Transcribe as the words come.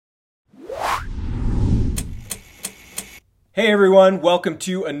Hey everyone, welcome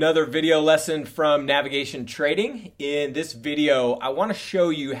to another video lesson from Navigation Trading. In this video, I want to show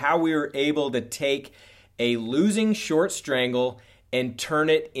you how we were able to take a losing short strangle and turn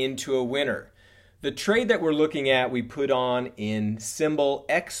it into a winner. The trade that we're looking at, we put on in symbol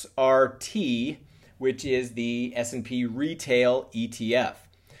XRT, which is the S&P Retail ETF.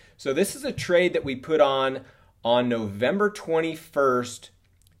 So this is a trade that we put on November 21st,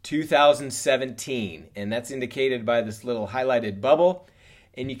 2017, and that's indicated by this little highlighted bubble.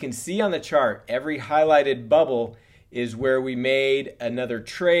 And you can see on the chart, every highlighted bubble is where we made another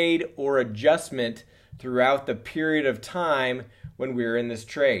trade or adjustment throughout the period of time when we were in this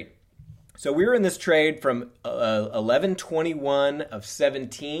trade. So we were in this trade from 11/21 of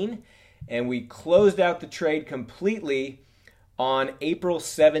 17, and we closed out the trade completely on April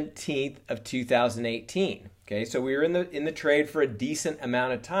 17th of 2018. Okay, so we were in the trade for a decent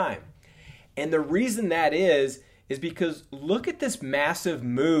amount of time. And the reason that is because look at this massive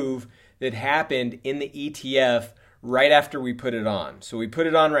move that happened in the ETF right after we put it on. So we put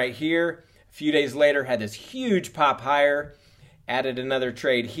it on right here. A few days later, had this huge pop higher, added another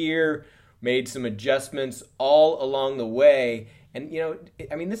trade here, made some adjustments all along the way. And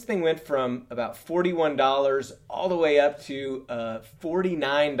this thing went from about $41 all the way up to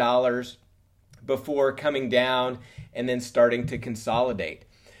 $49 before coming down and then starting to consolidate.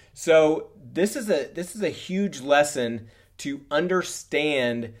 So this is a huge lesson to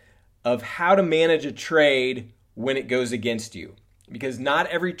understand of how to manage a trade when it goes against you. Because not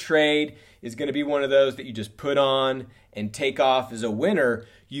every trade is going to be one of those that you just put on and take off as a winner.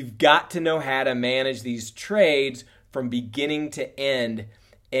 You've got to know how to manage these trades from beginning to end.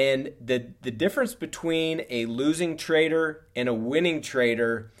 And the difference between a losing trader and a winning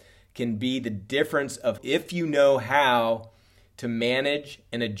trader can be the difference of if you know how to manage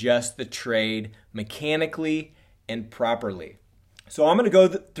and adjust the trade mechanically and properly. So I'm going to go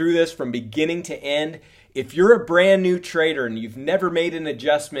through this from beginning to end. If you're a brand new trader and you've never made an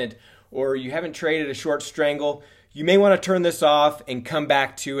adjustment or you haven't traded a short strangle, you may want to turn this off and come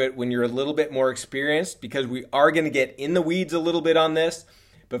back to it when you're a little bit more experienced, because we are going to get in the weeds a little bit on this.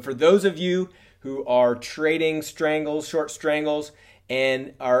 But for those of you who are trading strangles, short strangles,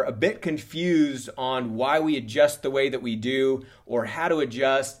 and are a bit confused on why we adjust the way that we do or how to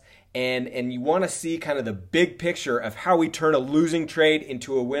adjust, and you want to see kind of the big picture of how we turn a losing trade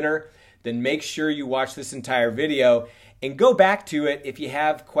into a winner, then make sure you watch this entire video and go back to it. If you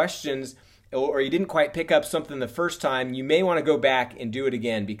have questions or you didn't quite pick up something the first time, you may want to go back and do it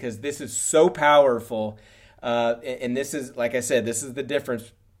again, because this is so powerful. And this is, like I said, this is the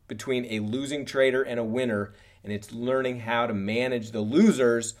difference between a losing trader and a winner. And it's learning how to manage the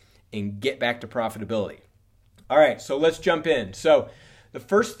losers and get back to profitability. All right, so let's jump in. So the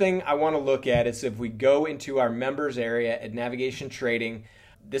first thing I want to look at is if we go into our members area at Navigation Trading,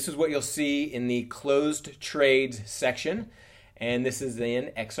 this is what you'll see in the closed trades section, and this is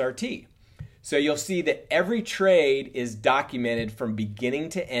in XRT. So you'll see that every trade is documented from beginning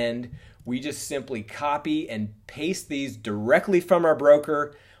to end. We just simply copy and paste these directly from our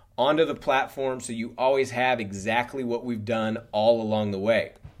broker onto the platform, so you always have exactly what we've done all along the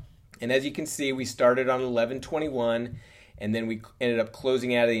way. And as you can see, we started on 11/21, and then we ended up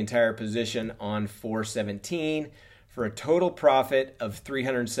closing out of the entire position on 4/17 for a total profit of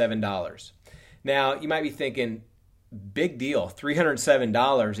 $307. Now, you might be thinking, big deal,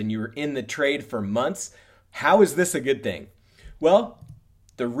 $307, and you were in the trade for months. How is this a good thing? Well,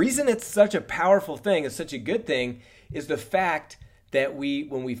 the reason it's such a powerful thing, it's such a good thing, is the fact that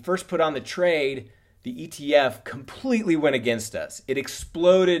when we first put on the trade, the ETF completely went against us. It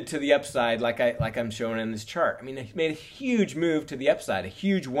exploded to the upside, like I'm showing in this chart. I mean, it made a huge move to the upside, a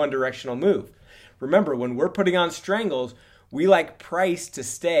huge one-directional move. Remember, when we're putting on strangles, we like price to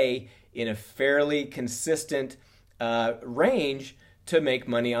stay in a fairly consistent range to make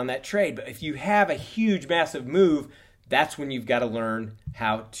money on that trade. But if you have a huge, massive move, that's when you've got to learn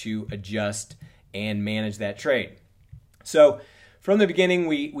how to adjust and manage that trade. So from the beginning,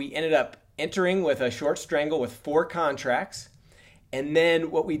 we ended up entering with a short strangle with 4 contracts. And then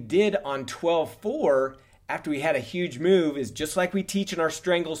what we did on 12/4, after we had a huge move, is just like we teach in our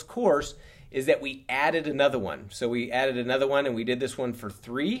strangles course, is that we added another one. So we added another one, and we did this one for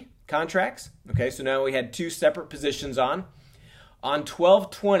 3 contracts. Okay, so now we had 2 separate positions on. On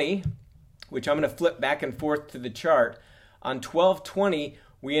 12/20, which I'm going to flip back and forth to the chart, on 12/20,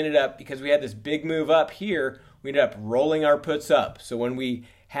 we ended up, because we had this big move up here, we ended up rolling our puts up. So when we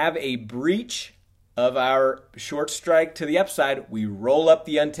have a breach of our short strike to the upside, we roll up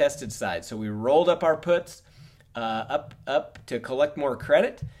the untested side. So we rolled up our puts up to collect more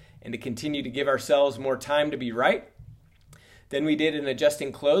credit and to continue to give ourselves more time to be right. Then we did an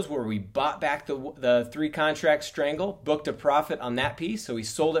adjusting close where we bought back the 3 contract Strangle, booked a profit on that piece. So we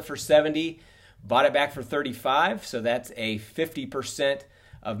sold it for 70, bought it back for 35. So that's a 50%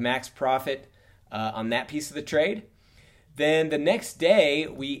 of max profit on that piece of the trade. Then the next day,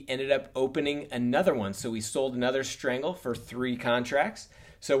 we ended up opening another one. So we sold another Strangle for 3 contracts.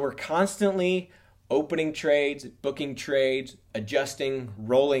 So we're constantly opening trades, booking trades, adjusting,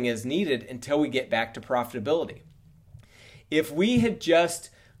 rolling as needed until we get back to profitability. If we had just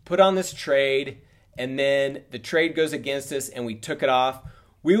put on this trade and then the trade goes against us and we took it off,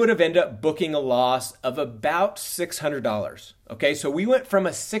 we would have ended up booking a loss of about $600. Okay, so we went from a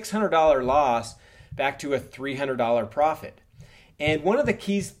 $600 loss back to a $300 profit. And one of the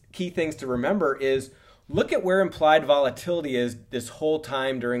key things to remember is look at where implied volatility is this whole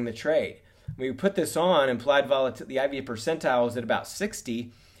time during the trade. When we put this on, implied volatility, the IV percentile was at about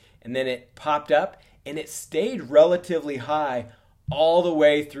 60, and then it popped up and it stayed relatively high all the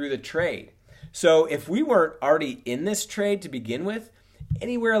way through the trade. So if we weren't already in this trade to begin with,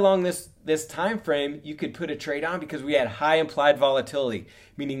 anywhere along this time frame, you could put a trade on because we had high implied volatility,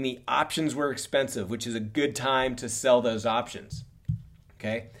 meaning the options were expensive, which is a good time to sell those options.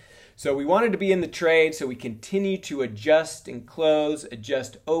 Okay, so we wanted to be in the trade, so we continue to adjust and close,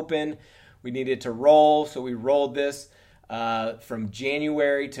 adjust open. We needed to roll, so we rolled this from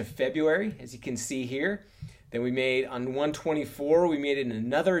January to February, as you can see here. Then we made on 124, we made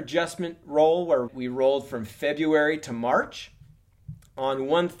another adjustment roll where we rolled from February to March. On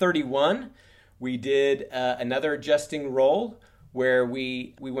 131, we did another adjusting roll where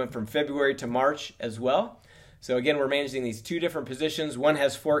we went from February to March as well. So again, we're managing these 2 different positions. One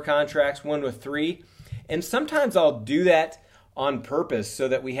has 4 contracts, one with 3. And sometimes I'll do that on purpose so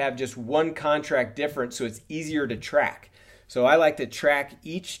that we have just 1 contract difference so it's easier to track. So I like to track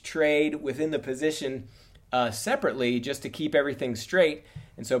each trade within the position separately just to keep everything straight.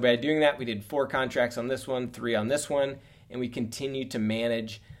 And so by doing that, we did 4 contracts on this one, 3 on this one, and we continue to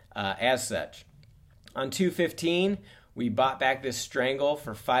manage as such. On 215, we bought back this Strangle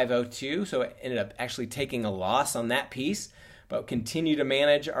for 502, so it ended up actually taking a loss on that piece, but continue to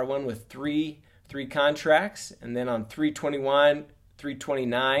manage our one with three contracts. And then on 321,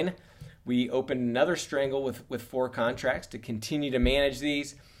 329, we opened another Strangle with 4 contracts to continue to manage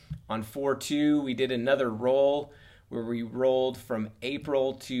these. On 4-2, we did another roll where we rolled from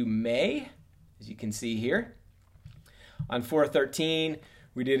April to May, as you can see here. On 413,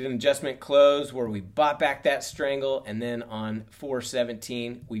 we did an adjustment close where we bought back that Strangle, and then on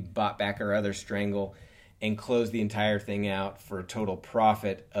 417, we bought back our other Strangle and closed the entire thing out for a total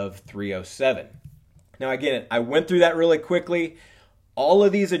profit of 307. Now again, I went through that really quickly. All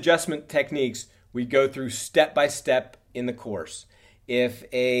of these adjustment techniques we go through step by step in the course.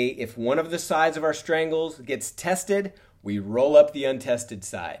 If one of the sides of our Strangles gets tested, we roll up the untested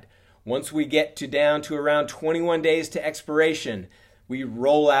side. Once we get down to around 21 days to expiration, we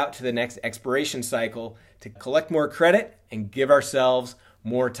roll out to the next expiration cycle to collect more credit and give ourselves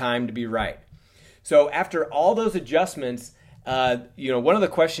more time to be right. So after all those adjustments, one of the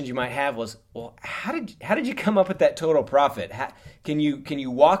questions you might have was, well, how did you come up with that total profit? Can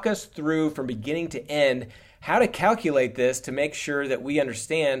you walk us through from beginning to end how to calculate this to make sure that we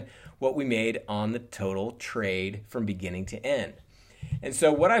understand what we made on the total trade from beginning to end? And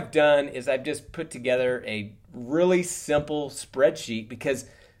so what I've done is I've just put together a really simple spreadsheet, because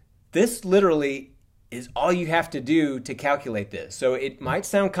this literally is all you have to do to calculate this. So it might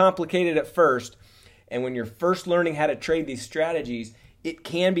sound complicated at first, and when you're first learning how to trade these strategies, it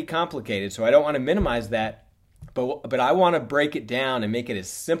can be complicated. So I don't want to minimize that, but I want to break it down and make it as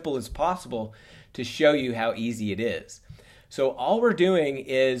simple as possible to show you how easy it is. So all we're doing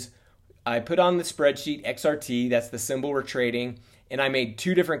is I put on the spreadsheet XRT, that's the symbol we're trading, and I made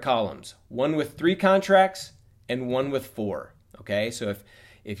 2 different columns, one with 3 contracts and one with 4. Okay, so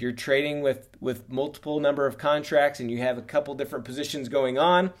if you're trading with multiple number of contracts and you have a couple different positions going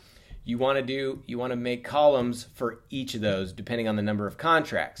on, you want to make columns for each of those depending on the number of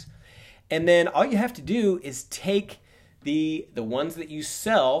contracts. And then all you have to do is take the ones that you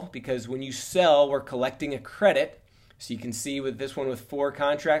sell, because when you sell, we're collecting a credit. So you can see with this one with 4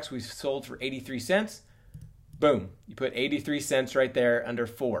 contracts, we sold for 83 cents. Boom, you put 83 cents right there under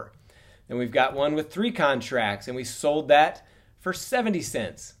 4. Then we've got one with 3 contracts, and we sold that for 70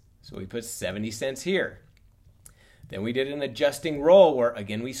 cents. So we put 70 cents here. Then we did an adjusting roll where,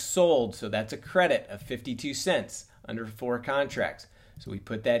 again, we sold, so that's a credit of 52 cents under 4 contracts. So we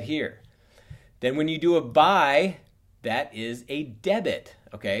put that here. Then when you do a buy, that is a debit.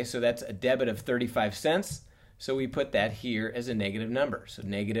 Okay, so that's a debit of 35 cents. So we put that here as a negative number. So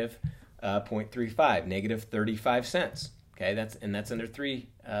negative 0.35, negative 35 cents. Okay, that's under three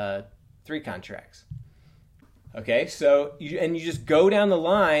contracts. Okay, so you just go down the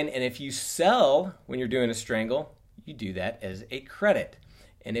line, and if you sell when you're doing a strangle, you do that as a credit.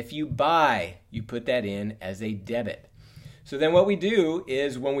 And if you buy, you put that in as a debit. So then what we do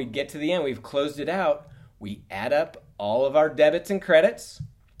is when we get to the end, we've closed it out, we add up all of our debits and credits.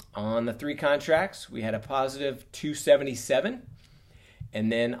 On the 3 contracts, we had a positive 277.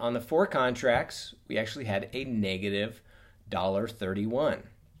 And then on the 4 contracts, we actually had a negative $1.31.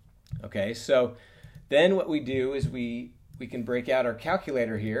 Okay, so then what we do is we can break out our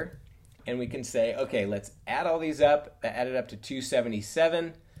calculator here, and we can say, okay, let's add all these up. That added up to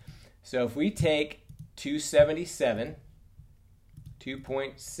 277. So if we take 277,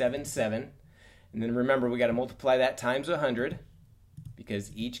 2.77, and then remember we got to multiply that times 100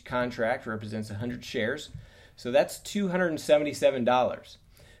 because each contract represents 100 shares. So that's $277.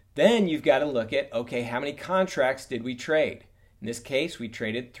 Then you've got to look at, okay, how many contracts did we trade? In this case, we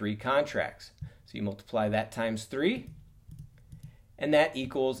traded 3 contracts. So you multiply that times 3, and that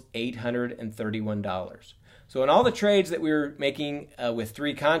equals $831. So in all the trades that we were making with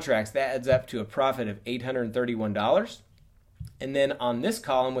 3 contracts, that adds up to a profit of $831. And then on this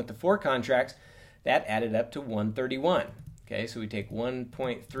column with the 4 contracts, that added up to $131. Okay, so we take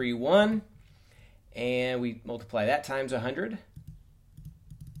 1.31 and we multiply that times 100.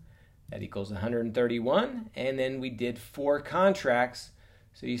 That equals 131. And then we did 4 contracts,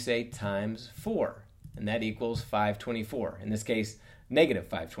 so you say times 4, and that equals 524. In this case, negative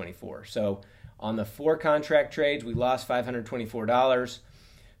 524. So on the 4 contract trades, we lost $524.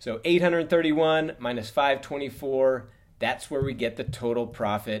 So 831 minus 524, that's where we get the total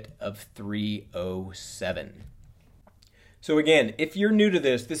profit of 307. So again, if you're new to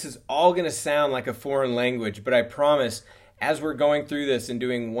this, this is all going to sound like a foreign language, but I promise as we're going through this and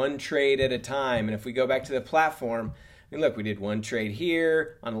doing one trade at a time, and if we go back to the platform, I mean, look, we did one trade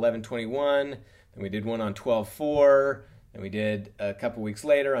here on 11/21, then we did one on 12/4, then we did a couple weeks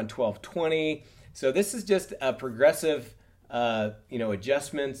later on 12/20. So this is just a progressive,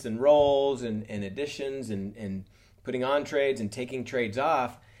 adjustments and rolls and additions and putting on trades and taking trades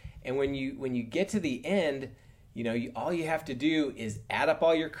off. And when you get to the end, all you have to do is add up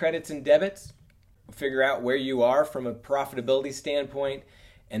all your credits and debits, figure out where you are from a profitability standpoint,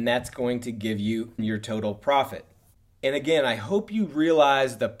 and that's going to give you your total profit. And again, I hope you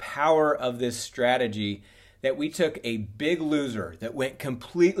realize the power of this strategy, that we took a big loser that went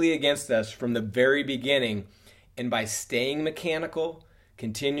completely against us from the very beginning, and by staying mechanical,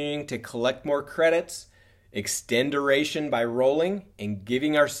 continuing to collect more credits, extend duration by rolling, and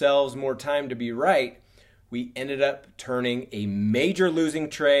giving ourselves more time to be right, we ended up turning a major losing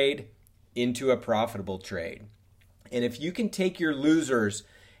trade into a profitable trade. And if you can take your losers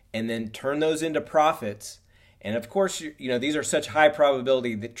and then turn those into profits, and of course, these are such high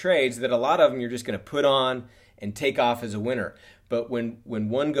probability trades that a lot of them you're just going to put on and take off as a winner. But when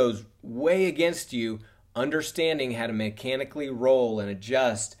one goes way against you, understanding how to mechanically roll and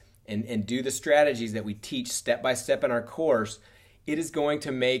adjust and do the strategies that we teach step by step in our course, it is going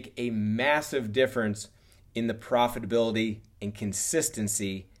to make a massive difference in the profitability and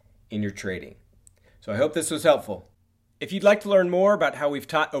consistency in your trading. So I hope this was helpful. If you'd like to learn more about how we've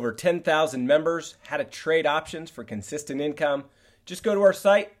taught over 10,000 members how to trade options for consistent income, just go to our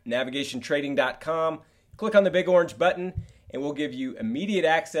site, NavigationTrading.com, click on the big orange button, and we'll give you immediate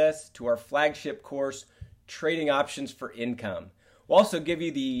access to our flagship course, Trading Options for Income. We'll also give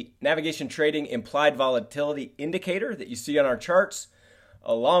you the Navigation Trading Implied Volatility Indicator that you see on our charts,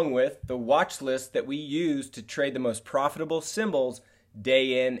 along with the watch list that we use to trade the most profitable symbols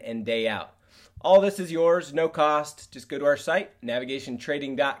day in and day out. All this is yours, no cost. Just go to our site,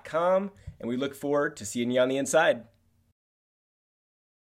 NavigationTrading.com, and we look forward to seeing you on the inside.